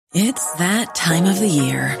It's that time of the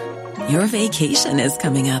year. Your vacation is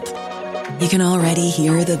coming up. You can already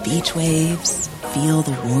hear the beach waves, feel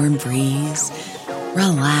the warm breeze,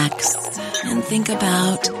 relax, and think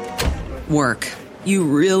about work. You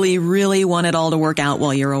really, really want it all to work out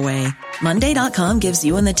while you're away. Monday.com gives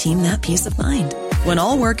you and the team that peace of mind. When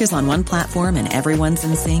all work is on one platform and everyone's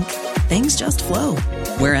in sync, things just flow.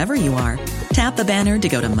 Wherever you are, tap the banner to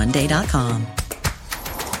go to Monday.com.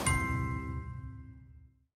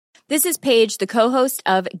 This is Paige, the co-host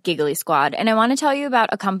of Giggly Squad, and I want to tell you about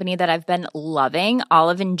a company that I've been loving,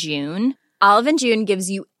 Olive & June. Olive & June gives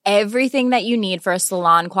you everything that you need for a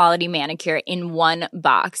salon-quality manicure in one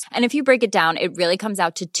box. And if you break it down, it really comes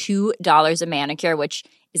out to $2 a manicure, which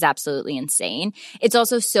is absolutely insane. It's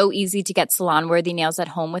also so easy to get salon-worthy nails at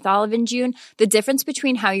home with Olive & June. The difference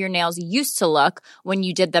between how your nails used to look when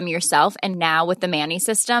you did them yourself and now with the Mani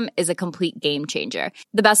system is a complete game changer.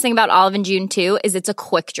 The best thing about Olive & June, too, is it's a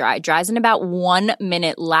quick dry. Dries in about 1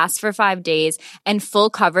 minute, lasts for 5 days, and full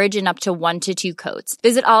coverage in up to 1 to 2 coats.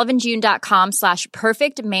 Visit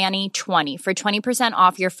oliveandjune.com/perfectmani20 for 20%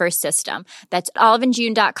 off your first system. That's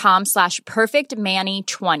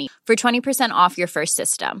oliveandjune.com/perfectmani20 for 20% off your first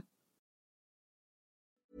system.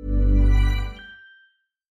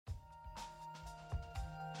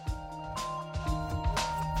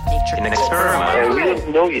 An experiment. We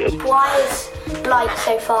don't know yet. Why is light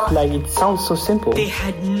so fast? Like, it sounds so simple. They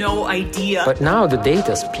had no idea. But now the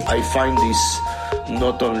data speaks. I find this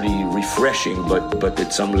not only refreshing, but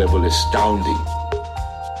at some level astounding.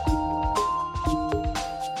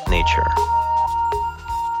 Nature.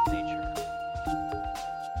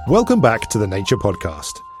 Welcome back to the Nature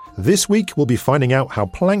Podcast. This week we'll be finding out how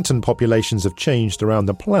plankton populations have changed around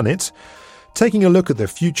the planet, taking a look at the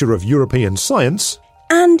future of European science,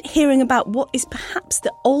 and hearing about what is perhaps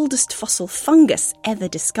the oldest fossil fungus ever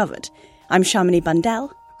discovered. I'm Shamini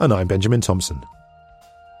Bundell. And I'm Benjamin Thompson.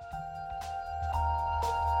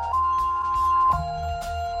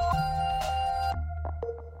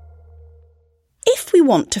 If we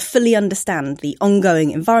want to fully understand the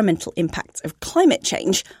ongoing environmental impacts of climate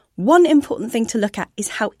change, one important thing to look at is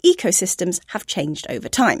how ecosystems have changed over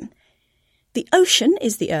time. The ocean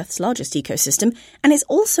is the Earth's largest ecosystem and is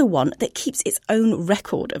also one that keeps its own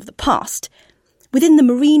record of the past. Within the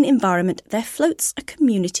marine environment, there floats a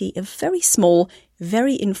community of very small,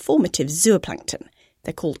 very informative zooplankton.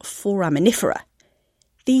 They're called foraminifera.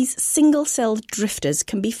 These single-celled drifters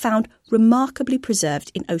can be found remarkably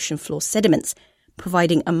preserved in ocean floor sediments,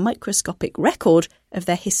 providing a microscopic record of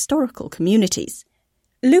their historical communities.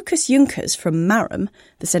 Lukas Junkers from MAREM,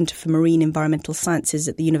 the Centre for Marine Environmental Sciences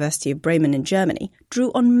at the University of Bremen in Germany,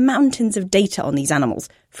 drew on mountains of data on these animals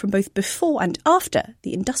from both before and after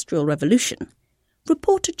the Industrial Revolution.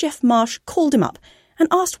 Reporter Jeff Marsh called him up and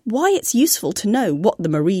asked why it's useful to know what the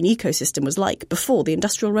marine ecosystem was like before the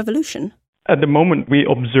Industrial Revolution. At the moment, we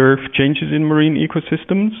observe changes in marine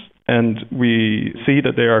ecosystems, and we see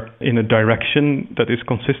that they are in a direction that is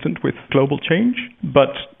consistent with global change,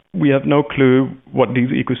 but we have no clue what these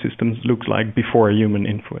ecosystems look like before human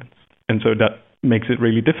influence. And so that makes it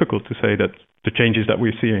really difficult to say that the changes that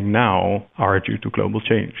we're seeing now are due to global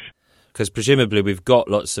change. Because presumably we've got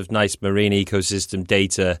lots of nice marine ecosystem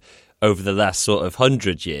data over the last sort of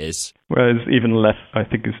 100 years. Whereas even less, I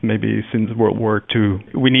think, is maybe since World War II.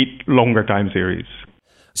 We need longer time series.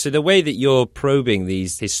 So the way that you're probing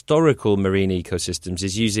these historical marine ecosystems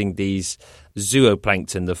is using these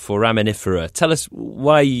zooplankton, the foraminifera. Tell us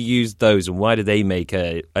why you use those and why do they make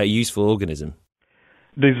a useful organism?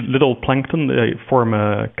 These little plankton, they form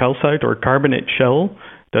a calcite or carbonate shell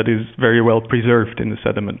that is very well preserved in the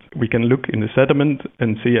sediment. We can look in the sediment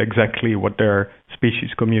and see exactly what their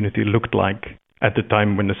species community looked like at the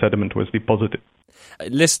time when the sediment was deposited.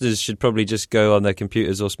 Listeners should probably just go on their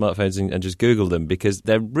computers or smartphones and just Google them because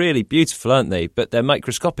they're really beautiful, aren't they? But they're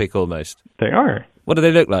microscopic almost. They are. What do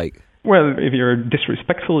they look like? Well, if you're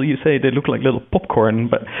disrespectful, you say they look like little popcorn,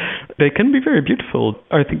 but they can be very beautiful.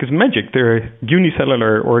 I think it's magic. They're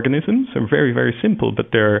unicellular organisms. They're very, very simple,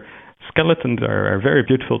 but their skeletons are very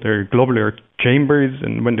beautiful. They're globular chambers,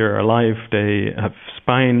 and when they're alive, they have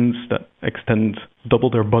spines that extend double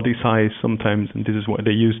their body size sometimes, and this is what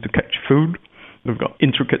they use to catch food. They've got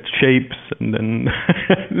intricate shapes and then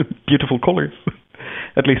beautiful colors.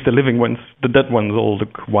 At least the living ones. The dead ones all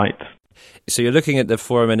look white. So you're looking at the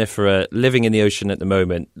foraminifera living in the ocean at the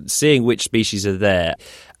moment, seeing which species are there,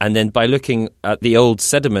 and then by looking at the old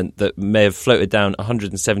sediment that may have floated down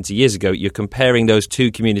 170 years ago, you're comparing those two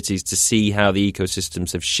communities to see how the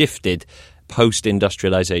ecosystems have shifted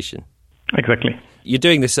post-industrialization. Exactly. You're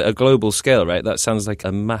doing this at a global scale, right? That sounds like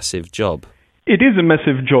a massive job. It is a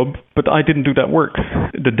massive job, but I didn't do that work.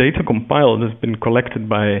 The data compiled has been collected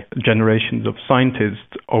by generations of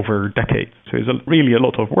scientists over decades. So it's really a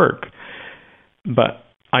lot of work. But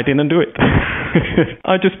I didn't do it.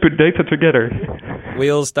 I just put data together. We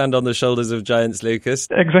all stand on the shoulders of giants, Lucas.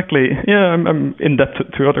 Exactly. Yeah, I'm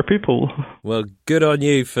indebted to other people. Well, good on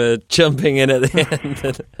you for jumping in at the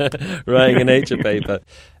end and writing a Nature paper.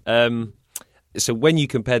 So when you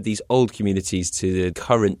compared these old communities to the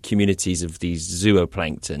current communities of these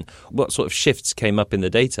zooplankton, what sort of shifts came up in the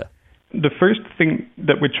data? The first thing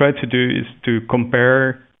that we tried to do is to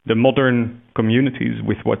compare the modern communities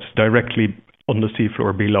with what's directly on the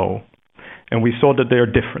seafloor below. And we saw that they are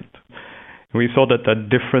different. We saw that that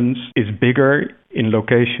difference is bigger in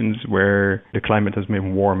locations where the climate has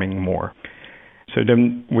been warming more. So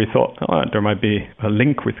then we thought there might be a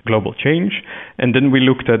link with global change. And then we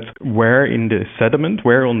looked at where in the sediment,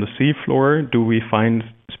 where on the seafloor do we find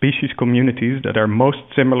species communities that are most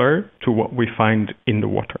similar to what we find in the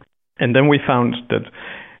water. And then we found that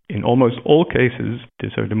in almost all cases,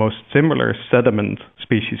 the most similar sediment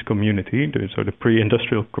species community, so the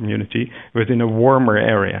pre-industrial community, was in a warmer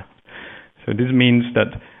area. So this means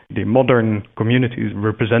that the modern communities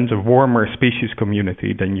represent a warmer species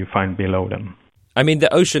community than you find below them. I mean,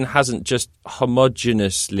 the ocean hasn't just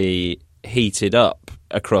homogeneously heated up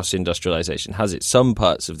across industrialization, has it? Some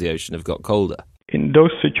parts of the ocean have got colder. In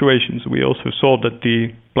those situations, we also saw that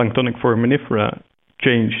the planktonic foraminifera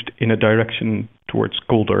changed in a direction towards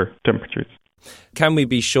colder temperatures. Can we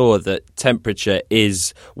be sure that temperature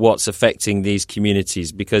is what's affecting these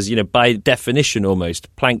communities? Because, by definition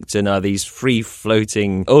almost, plankton are these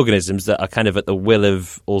free-floating organisms that are kind of at the will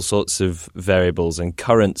of all sorts of variables and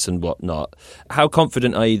currents and whatnot. How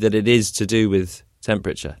confident are you that it is to do with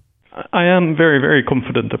temperature? I am very, very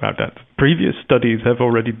confident about that. Previous studies have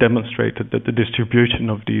already demonstrated that the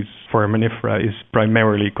distribution of these foraminifera is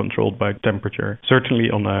primarily controlled by temperature,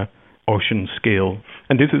 certainly on a ocean scale.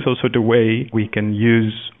 And this is also the way we can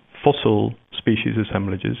use fossil species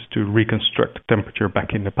assemblages to reconstruct temperature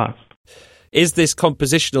back in the past. Is this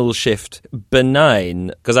compositional shift benign?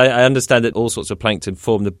 Because I understand that all sorts of plankton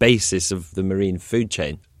form the basis of the marine food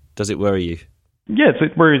chain. Does it worry you? Yes,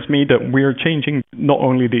 it worries me that we are changing not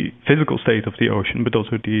only the physical state of the ocean, but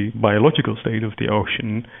also the biological state of the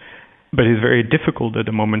ocean. But it's very difficult at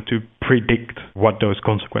the moment to predict what those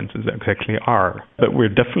consequences exactly are. But we're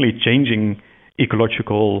definitely changing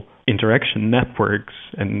ecological interaction networks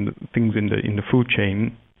and things in the food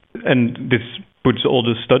chain. And this puts all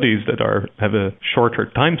the studies that have a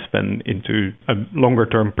shorter time span into a longer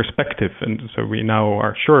term perspective. And so we now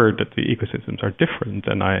are sure that the ecosystems are different.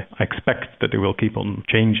 And I expect that they will keep on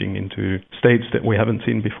changing into states that we haven't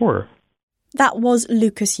seen before. That was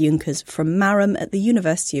Lucas Junkers from Marham at the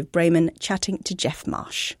University of Bremen chatting to Jeff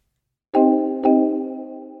Marsh.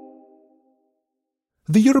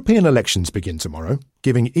 The European elections begin tomorrow,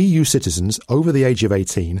 giving EU citizens over the age of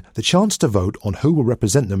 18 the chance to vote on who will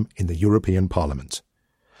represent them in the European Parliament.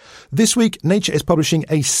 This week, Nature is publishing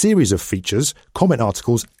a series of features, comment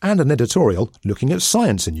articles and an editorial looking at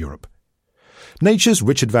science in Europe. Nature's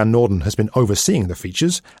Richard Van Noorden has been overseeing the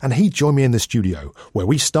features, and he joined me in the studio, where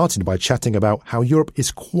we started by chatting about how Europe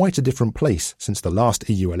is quite a different place since the last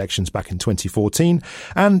EU elections back in 2014,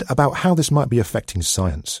 and about how this might be affecting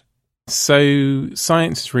science. So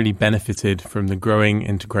science has really benefited from the growing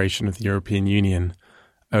integration of the European Union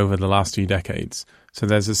over the last few decades. So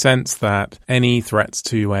there's a sense that any threats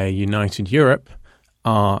to a united Europe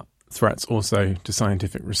are threats also to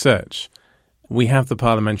scientific research. We have the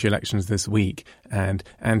parliamentary elections this week, and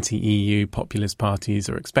anti-EU populist parties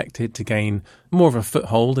are expected to gain more of a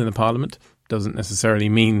foothold in the parliament. Doesn't necessarily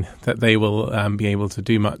mean that they will be able to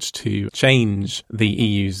do much to change the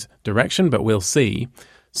EU's direction, but we'll see.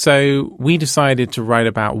 So we decided to write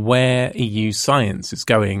about where EU science is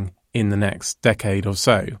going in the next decade or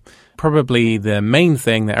so. Probably the main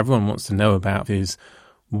thing that everyone wants to know about is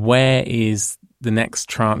where is the next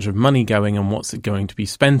tranche of money going and what's it going to be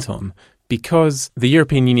spent on? Because the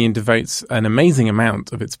European Union devotes an amazing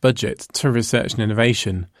amount of its budget to research and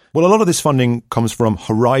innovation. Well, a lot of this funding comes from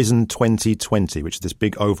Horizon 2020, which is this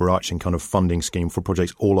big overarching kind of funding scheme for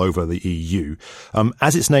projects all over the EU.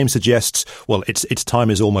 As its name suggests, well, its time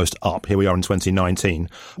is almost up. Here we are in 2019.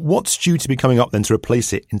 What's due to be coming up then to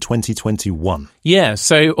replace it in 2021? Yeah,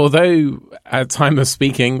 so although at time of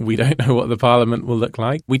speaking, we don't know what the Parliament will look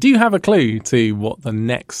like, we do have a clue to what the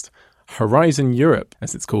next Horizon Europe,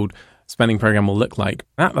 as it's called, spending programme will look like.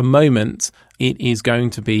 At the moment, it is going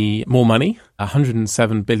to be more money,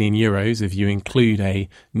 107 billion euros if you include a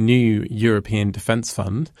new European Defence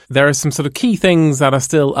Fund. There are some sort of key things that are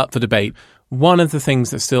still up for debate. One of the things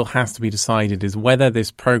that still has to be decided is whether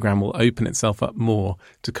this programme will open itself up more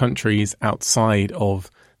to countries outside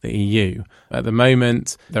of the EU. At the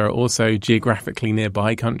moment, there are also geographically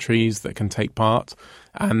nearby countries that can take part.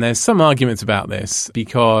 And there's some arguments about this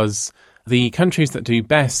because the countries that do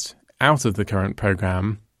best out of the current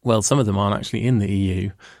programme, well, some of them aren't actually in the EU.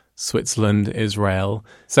 Switzerland, Israel.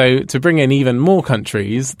 So to bring in even more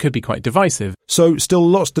countries could be quite divisive. So still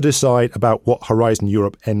lots to decide about what Horizon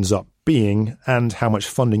Europe ends up being and how much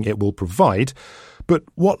funding it will provide. But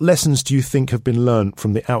what lessons do you think have been learned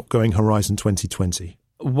from the outgoing Horizon 2020?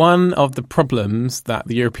 One of the problems that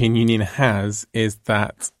the European Union has is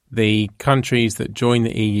that the countries that joined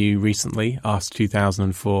the EU recently, after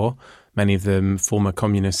 2004, many of them former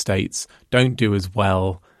communist states, don't do as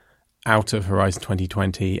well out of Horizon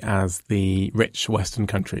 2020 as the rich Western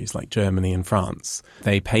countries like Germany and France.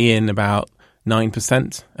 They pay in about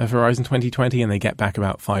 9% of Horizon 2020 and they get back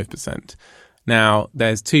about 5%. Now,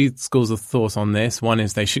 there's two schools of thought on this. One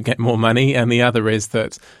is they should get more money, and the other is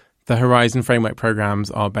that the Horizon framework programs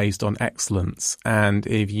are based on excellence. And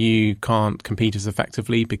if you can't compete as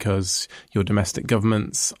effectively because your domestic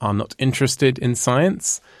governments are not interested in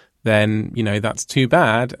science, then, that's too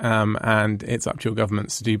bad, and it's up to your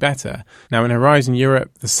governments to do better. Now, in Horizon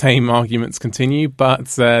Europe, the same arguments continue, but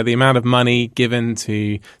the amount of money given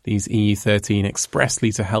to these EU13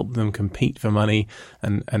 expressly to help them compete for money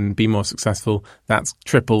and be more successful, that's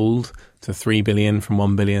tripled to 3 billion from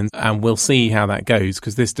 1 billion. And we'll see how that goes,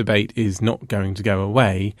 because this debate is not going to go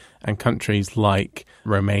away. And countries like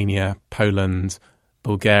Romania, Poland,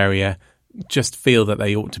 Bulgaria just feel that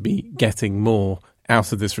they ought to be getting more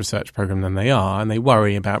out of this research program than they are, and they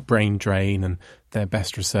worry about brain drain and their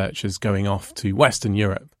best researchers going off to Western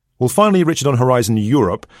Europe. Well, finally, Richard, on Horizon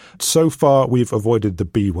Europe, so far we've avoided the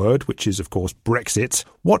B word, which is, of course, Brexit.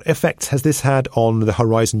 What effect has this had on the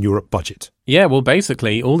Horizon Europe budget? Yeah, well,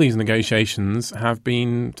 basically, all these negotiations have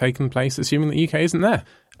been taking place assuming the UK isn't there.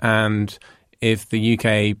 And if the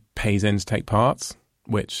UK pays in to take part,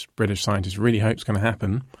 which British scientists really hope is going to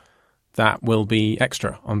happen, that will be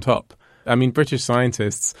extra on top. I mean, British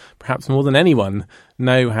scientists, perhaps more than anyone,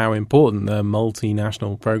 know how important the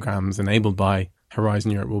multinational programs enabled by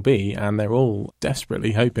Horizon Europe will be, and they're all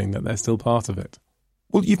desperately hoping that they're still part of it.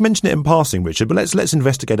 Well, you've mentioned it in passing, Richard, but let's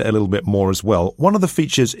investigate it a little bit more as well. One of the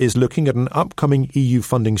features is looking at an upcoming EU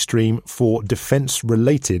funding stream for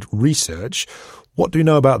defence-related research. What do you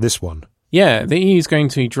know about this one? Yeah, the EU is going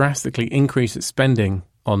to drastically increase its spending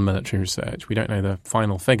on military research. We don't know the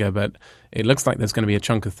final figure, but it looks like there's going to be a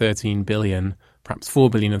chunk of 13 billion. Perhaps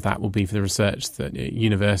 4 billion of that will be for the research that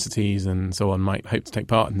universities and so on might hope to take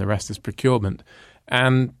part in. The rest is procurement.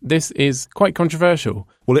 And this is quite controversial.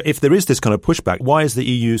 Well, if there is this kind of pushback, why is the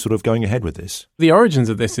EU sort of going ahead with this? The origins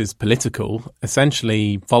of this is political.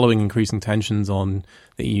 Essentially, following increasing tensions on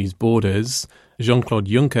the EU's borders, Jean-Claude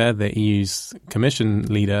Juncker, the EU's Commission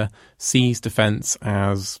leader, sees defence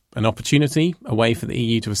as an opportunity, a way for the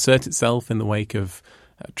EU to assert itself in the wake of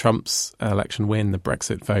Trump's election win, the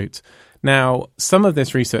Brexit vote. Now, some of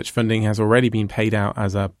this research funding has already been paid out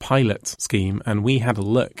as a pilot scheme, and we had a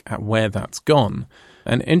look at where that's gone.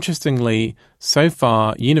 And interestingly, so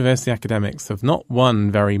far, university academics have not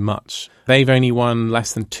won very much. They've only won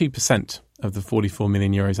less than 2% of the 44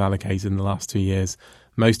 million euros allocated in the last 2 years.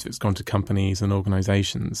 Most of it's gone to companies and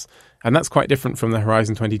organisations. And that's quite different from the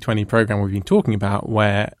Horizon 2020 programme we've been talking about,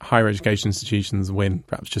 where higher education institutions win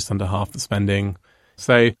perhaps just under half the spending.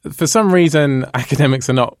 So for some reason, academics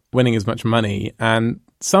are not winning as much money, and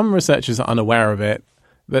some researchers are unaware of it,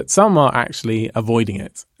 but some are actually avoiding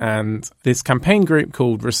it. And this campaign group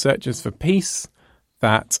called Researchers for Peace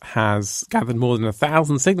that has gathered more than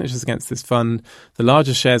 1,000 signatures against this fund. The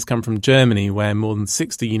largest shares come from Germany, where more than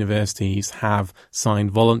 60 universities have signed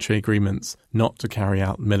voluntary agreements not to carry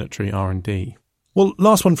out military R&D. Well,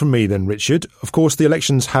 last one from me then, Richard. Of course, the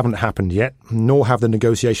elections haven't happened yet, nor have the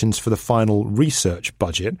negotiations for the final research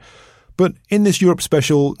budget. But in this Europe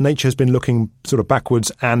special, Nature has been looking sort of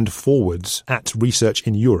backwards and forwards at research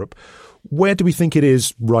in Europe. Where do we think it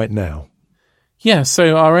is right now? Yeah,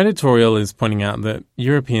 so our editorial is pointing out that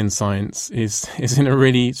European science is in a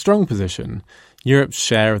really strong position. Europe's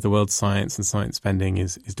share of the world's science and science spending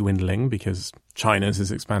is dwindling because China's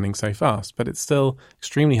is expanding so fast, but it's still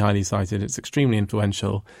extremely highly cited, it's extremely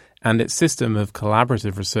influential, and its system of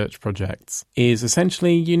collaborative research projects is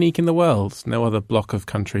essentially unique in the world. No other bloc of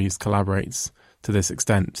countries collaborates to this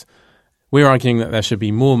extent. We're arguing that there should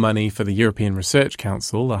be more money for the European Research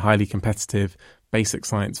Council, a highly competitive basic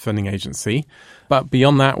science funding agency. But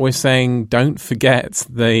beyond that, we're saying don't forget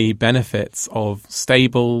the benefits of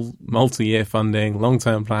stable, multi-year funding,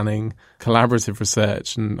 long-term planning, collaborative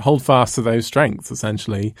research, and hold fast to those strengths,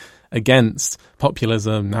 essentially, against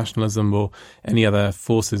populism, nationalism, or any other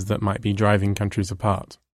forces that might be driving countries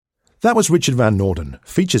apart. That was Richard Van Noorden,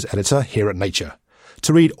 features editor here at Nature.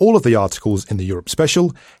 To read all of the articles in the Europe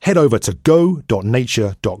special, head over to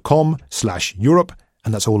go.nature.com/Europe,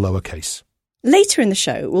 and that's all lowercase. Later in the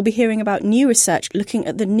show, we'll be hearing about new research looking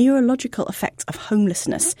at the neurological effects of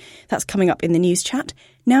homelessness. That's coming up in the news chat.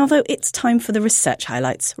 Now, though, it's time for the research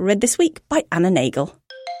highlights, read this week by Anna Nagel.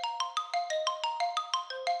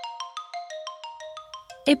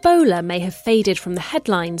 Ebola may have faded from the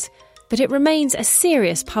headlines, but it remains a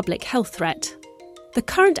serious public health threat. The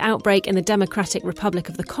current outbreak in the Democratic Republic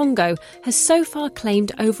of the Congo has so far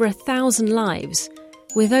claimed over 1,000 lives,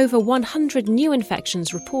 with over 100 new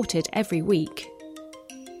infections reported every week.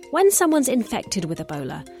 When someone's infected with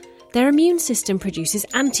Ebola, their immune system produces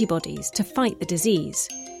antibodies to fight the disease.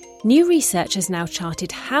 New research has now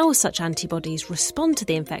charted how such antibodies respond to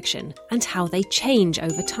the infection and how they change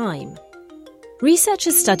over time.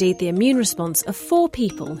 Researchers studied the immune response of 4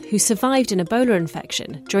 people who survived an Ebola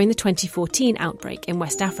infection during the 2014 outbreak in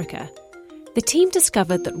West Africa. The team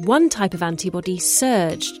discovered that one type of antibody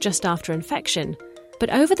surged just after infection, but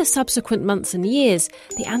over the subsequent months and years,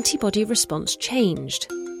 the antibody response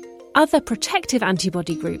changed. Other protective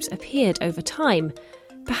antibody groups appeared over time,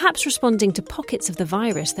 perhaps responding to pockets of the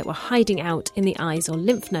virus that were hiding out in the eyes or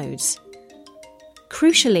lymph nodes.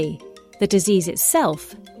 Crucially, the disease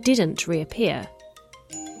itself didn't reappear.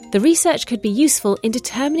 The research could be useful in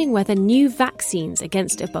determining whether new vaccines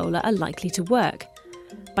against Ebola are likely to work,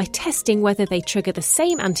 by testing whether they trigger the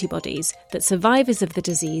same antibodies that survivors of the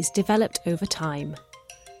disease developed over time.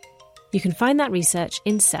 You can find that research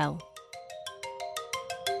in Cell.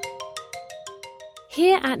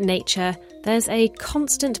 Here at Nature, there's a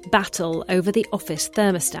constant battle over the office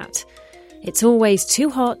thermostat. It's always too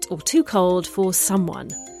hot or too cold for someone.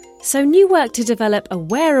 So new work to develop a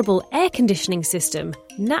wearable air conditioning system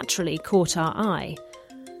naturally caught our eye.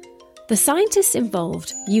 The scientists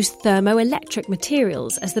involved used thermoelectric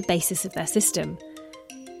materials as the basis of their system.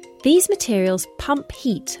 These materials pump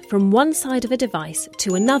heat from one side of a device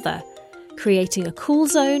to another, creating a cool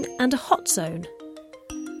zone and a hot zone.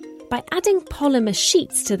 By adding polymer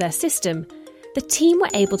sheets to their system, the team were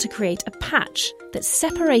able to create a patch that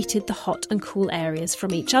separated the hot and cool areas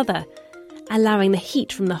from each other, allowing the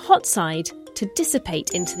heat from the hot side to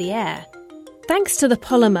dissipate into the air. Thanks to the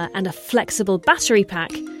polymer and a flexible battery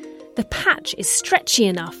pack, the patch is stretchy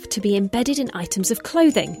enough to be embedded in items of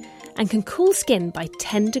clothing and can cool skin by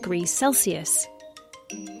 10 degrees Celsius.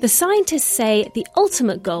 The scientists say the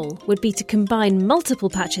ultimate goal would be to combine multiple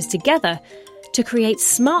patches together to create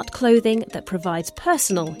smart clothing that provides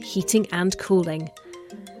personal heating and cooling.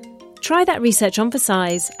 Try that research on for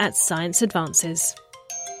size at Science Advances.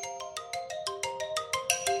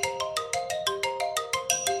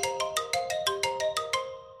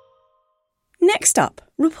 Next up,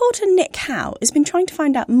 reporter Nick Howe has been trying to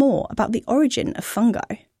find out more about the origin of fungi.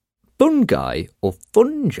 Fungi, or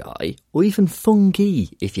fungi, or even fungi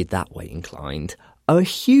if you're that way inclined, are a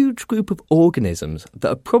huge group of organisms that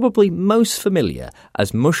are probably most familiar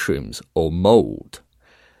as mushrooms or mould.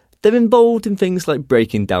 They're involved in things like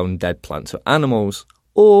breaking down dead plants or animals,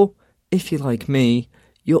 or, if you're like me,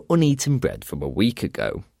 your uneaten bread from a week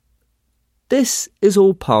ago. This is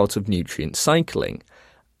all part of nutrient cycling,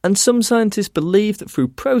 and some scientists believe that through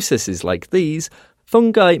processes like these,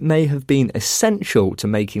 fungi may have been essential to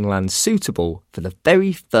making land suitable for the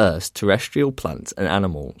very first terrestrial plants and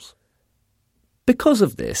animals. Because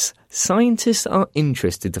of this, scientists are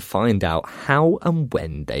interested to find out how and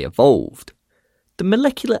when they evolved. The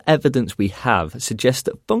molecular evidence we have suggests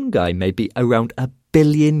that fungi may be around 1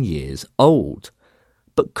 billion years old.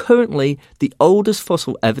 But currently, the oldest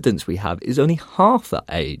fossil evidence we have is only half that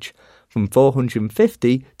age, from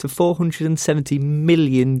 450 to 470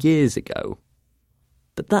 million years ago.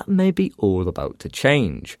 But that may be all about to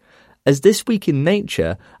change, as this week in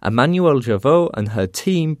Nature, Emmanuelle Javot and her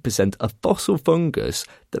team present a fossil fungus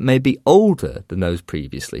that may be older than those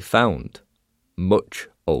previously found. Much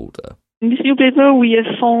older. In this new paper, we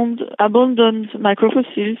have found abundant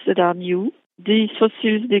microfossils that are new. These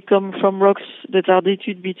fossils, they come from rocks that are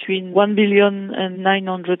dated between 1 billion and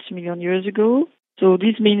 900 million years ago. So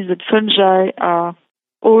this means that fungi are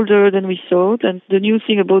older than we thought. And the new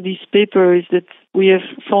thing about this paper is that we have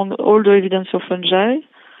found older evidence of fungi.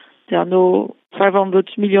 They are now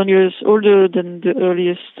 500 million years older than the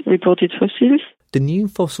earliest reported fossils. The new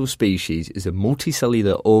fossil species is a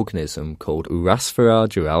multicellular organism called Urasphera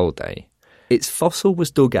geraldae. Its fossil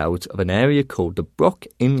was dug out of an area called the Brock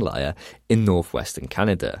Inlier in northwestern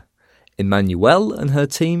Canada. Emmanuelle and her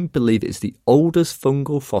team believe it's the oldest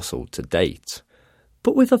fungal fossil to date.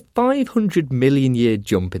 But with a 500 million year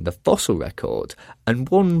jump in the fossil record and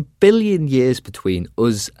 1 billion years between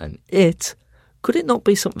us and it, could it not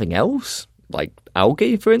be something else? Like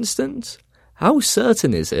algae, for instance? How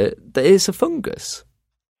certain is it that it's a fungus?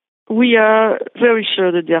 We are very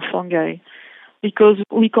sure that they are fungi because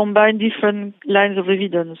we combine different lines of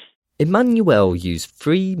evidence. Emmanuelle used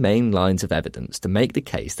 3 main lines of evidence to make the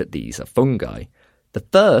case that these are fungi. The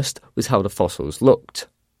first was how the fossils looked,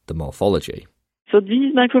 the morphology. So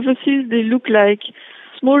these microfossils, they look like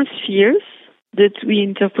small spheres that we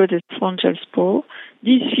interpret as fungal spore.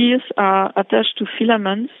 These spheres are attached to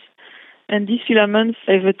filaments, and these filaments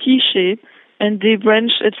have a T-shape, and they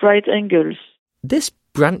branch at right angles. This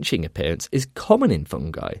branching appearance is common in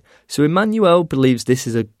fungi, so Emmanuelle believes this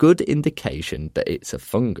is a good indication that it's a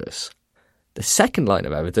fungus. The second line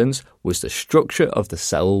of evidence was the structure of the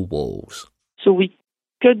cell walls. So we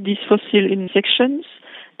cut these fossils in sections,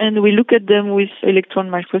 and we look at them with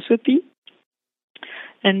electron microscopy.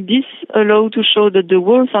 And this allows to show that the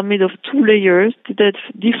walls are made of 2 layers that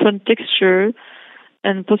have different texture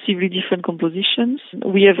and possibly different compositions.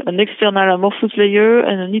 We have an external amorphous layer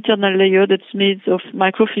and an internal layer that's made of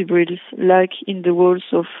microfibrils, like in the walls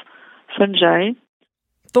of fungi.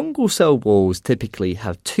 Fungal cell walls typically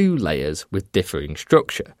have 2 layers with differing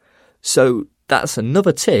structure. So that's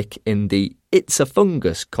another tick in the "it's a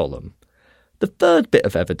fungus" column. The third bit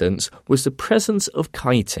of evidence was the presence of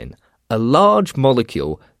chitin, a large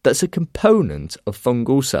molecule that's a component of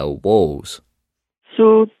fungal cell walls.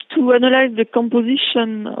 So to analyze the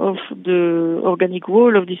composition of the organic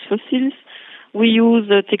wall of these fossils, we use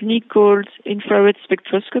a technique called infrared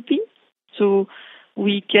spectroscopy. So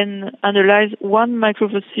we can analyze 1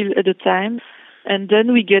 microfossil at a time, and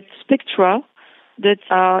then we get spectra that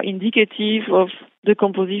are indicative of the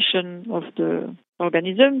composition of the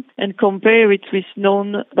organism and compare it with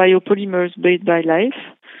known biopolymers made by life.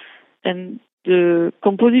 And the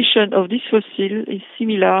composition of this fossil is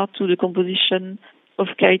similar to the composition of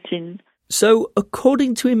chitin. So,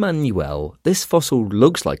 according to Emmanuelle, this fossil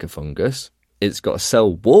looks like a fungus, it's got a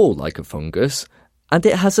cell wall like a fungus, and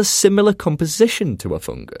it has a similar composition to a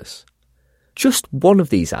fungus. Just one of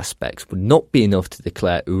these aspects would not be enough to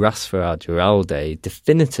declare Urasphera geraldae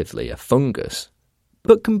definitively a fungus.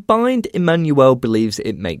 But combined, Emmanuelle believes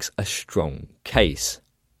it makes a strong case.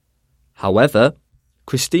 However,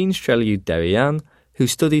 Christine Streliou-Derian, who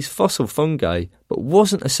studies fossil fungi but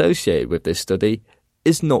wasn't associated with this study,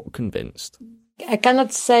 is not convinced. I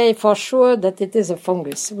cannot say for sure that it is a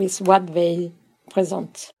fungus with what they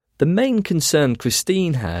present. The main concern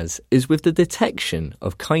Christine has is with the detection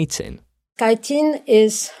of chitin. Chitin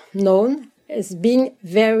is known as being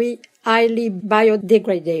very highly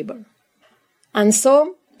biodegradable. And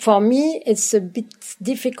so, for me, it's a bit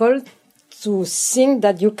difficult to think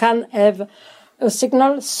that you can have a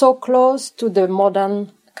signal so close to the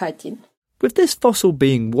modern chitin. With this fossil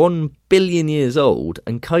being 1 billion years old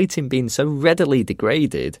and chitin being so readily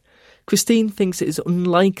degraded, Christine thinks it is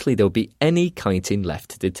unlikely there will be any chitin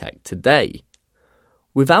left to detect today.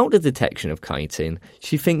 Without the detection of chitin,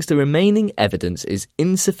 she thinks the remaining evidence is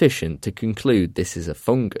insufficient to conclude this is a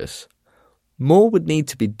fungus. More would need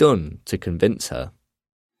to be done to convince her.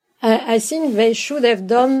 I think they should have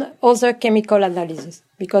done other chemical analysis,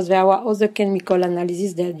 because there are other chemical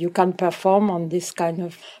analyses that you can perform on this kind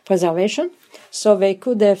of preservation. So they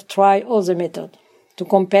could have tried other method to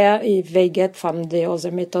compare if they get from the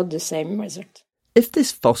other method the same result. If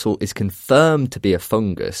this fossil is confirmed to be a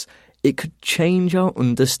fungus, it could change our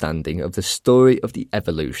understanding of the story of the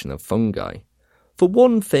evolution of fungi. For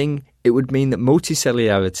one thing, it would mean that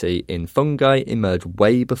multicellularity in fungi emerged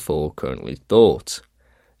way before currently thought.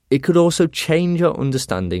 It could also change our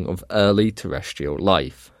understanding of early terrestrial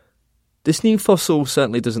life. This new fossil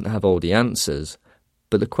certainly doesn't have all the answers,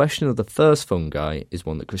 but the question of the first fungi is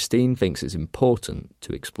one that Christine thinks is important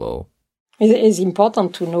to explore. It is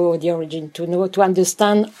important to know the origin, to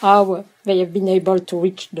understand how they have been able to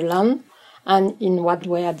reach the land and in what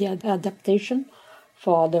way are the adaptation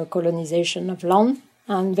for the colonization of land.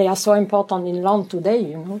 And they are so important in land today,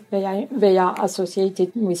 you know. They are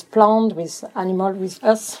associated with plant, with animal, with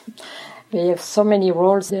us. They have so many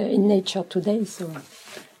roles in nature today. So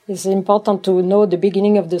it's important to know the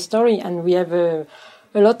beginning of the story, and we have a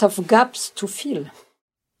lot of gaps to fill.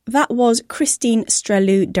 That was Christine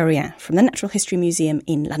Streliou-Derian from the Natural History Museum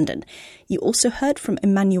in London. You also heard from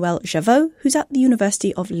Emmanuelle Javot, who's at the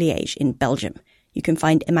University of Liège in Belgium. You can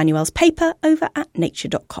find Emmanuel's paper over at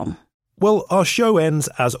nature.com. Well, our show ends,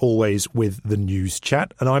 as always, with the news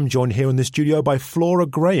chat, and I'm joined here in the studio by Flora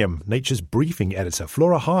Graham, Nature's briefing editor.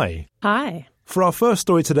 Flora, hi. Hi. For our first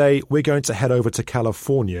story today, we're going to head over to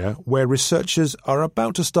California, where researchers are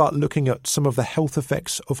about to start looking at some of the health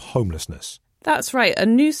effects of homelessness. That's right. A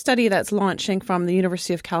new study that's launching from the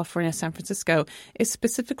University of California, San Francisco, is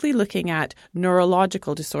specifically looking at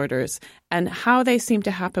neurological disorders and how they seem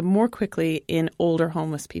to happen more quickly in older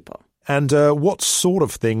homeless people. And what sort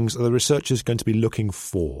of things are the researchers going to be looking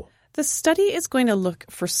for? The study is going to look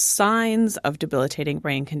for signs of debilitating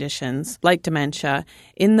brain conditions, like dementia,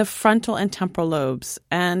 in the frontal and temporal lobes,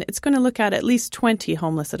 and it's going to look at least 20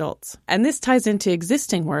 homeless adults. And this ties into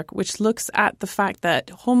existing work, which looks at the fact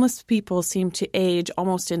that homeless people seem to age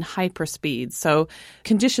almost in hyperspeed. So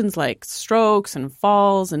conditions like strokes and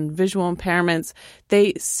falls and visual impairments,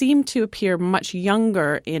 they seem to appear much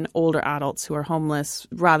younger in older adults who are homeless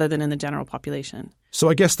rather than in the general population. So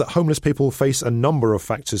I guess that homeless people face a number of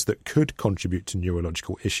factors that could contribute to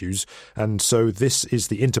neurological issues, and so this is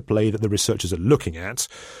the interplay that the researchers are looking at.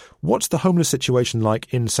 What's the homeless situation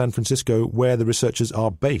like in San Francisco, where the researchers are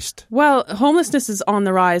based? Well, homelessness is on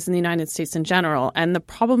the rise in the United States in general, and the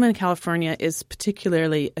problem in California is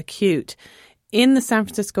particularly acute. In the San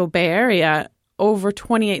Francisco Bay Area, over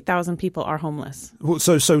 28,000 people are homeless. Well,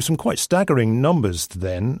 so some quite staggering numbers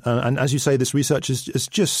then. And as you say, this research has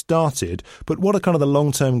just started. But what are kind of the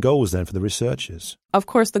long-term goals then for the researchers? Of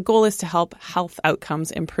course, the goal is to help health outcomes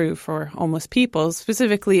improve for homeless people,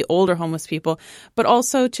 specifically older homeless people, but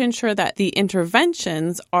also to ensure that the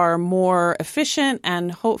interventions are more efficient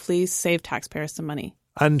and hopefully save taxpayers some money.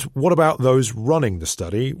 And what about those running the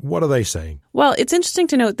study? What are they saying? Well, it's interesting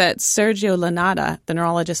to note that Sergio Lanata, the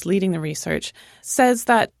neurologist leading the research, says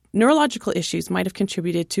that neurological issues might have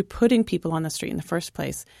contributed to putting people on the street in the first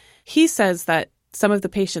place. He says that some of the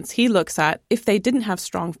patients he looks at, if they didn't have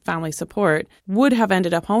strong family support, would have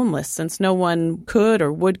ended up homeless since no one could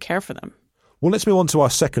or would care for them. Well, let's move on to our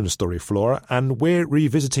second story, Flora, and we're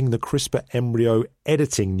revisiting the CRISPR embryo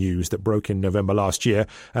editing news that broke in November last year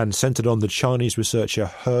and centred on the Chinese researcher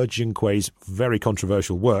He Jiankui's very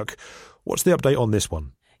controversial work. What's the update on this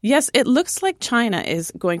one? Yes, it looks like China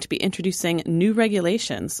is going to be introducing new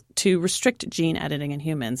regulations to restrict gene editing in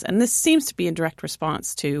humans, and this seems to be in direct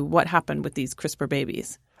response to what happened with these CRISPR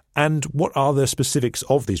babies. And what are the specifics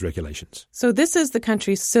of these regulations? So this is the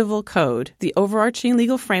country's civil code, the overarching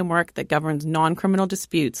legal framework that governs non-criminal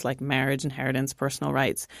disputes like marriage, inheritance, personal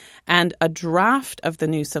rights. And a draft of the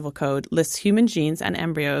new civil code lists human genes and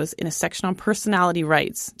embryos in a section on personality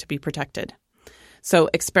rights to be protected. So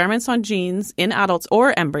experiments on genes in adults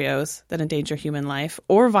or embryos that endanger human life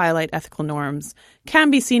or violate ethical norms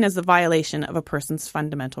can be seen as a violation of a person's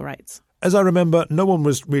fundamental rights. As I remember, no one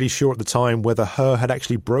was really sure at the time whether He had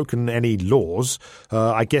actually broken any laws.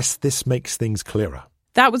 I guess this makes things clearer.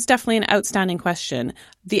 That was definitely an outstanding question.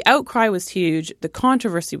 The outcry was huge, the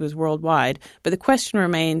controversy was worldwide, but the question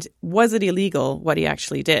remained, was it illegal what he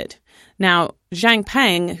actually did? Now, Zhang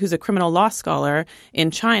Peng, who's a criminal law scholar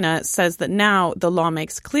in China, says that now the law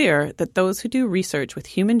makes clear that those who do research with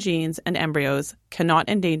human genes and embryos cannot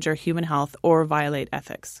endanger human health or violate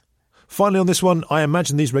ethics. Finally, on this one, I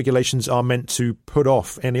imagine these regulations are meant to put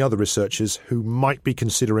off any other researchers who might be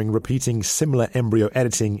considering repeating similar embryo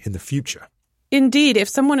editing in the future. Indeed, if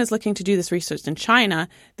someone is looking to do this research in China,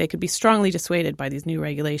 they could be strongly dissuaded by these new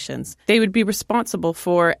regulations. They would be responsible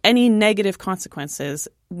for any negative consequences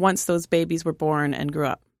once those babies were born and grew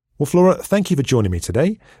up. Well, Flora, thank you for joining me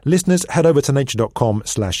today. Listeners, head over to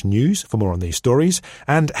nature.com/news for more on these stories,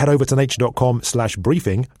 and head over to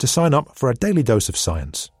nature.com/briefing to sign up for a daily dose of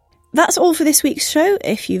science. That's all for this week's show.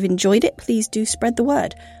 If you've enjoyed it, please do spread the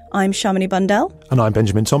word. I'm Shamini Bundell. And I'm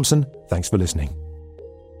Benjamin Thompson. Thanks for listening.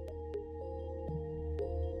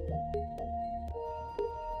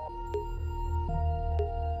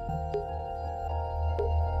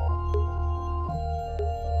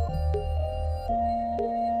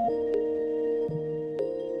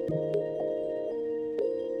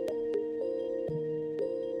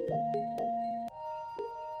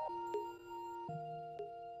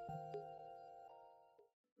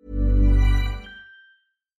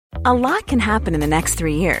 A lot can happen in the next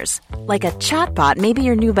 3 years. Like a chatbot may be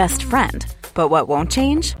your new best friend. But what won't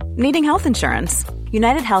change? Needing health insurance.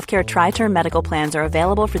 United Healthcare Tri-Term Medical Plans are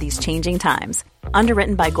available for these changing times.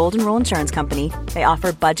 Underwritten by Golden Rule Insurance Company, they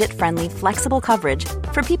offer budget-friendly, flexible coverage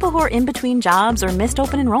for people who are in between jobs or missed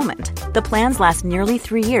open enrollment. The plans last nearly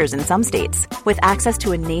 3 years in some states, with access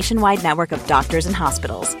to a nationwide network of doctors and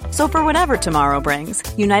hospitals. So for whatever tomorrow brings,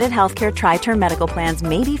 United Healthcare Tri-Term Medical Plans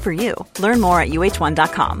may be for you. Learn more at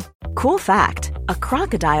uh1.com. Cool fact, a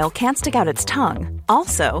crocodile can't stick out its tongue.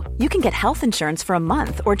 Also, you can get health insurance for a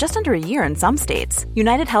month or just under a year in some states.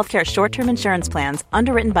 United Healthcare short-term insurance plans,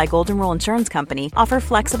 underwritten by Golden Rule Insurance Company, offer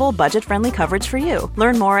flexible, budget-friendly coverage for you.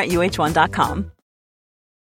 Learn more at uh1.com.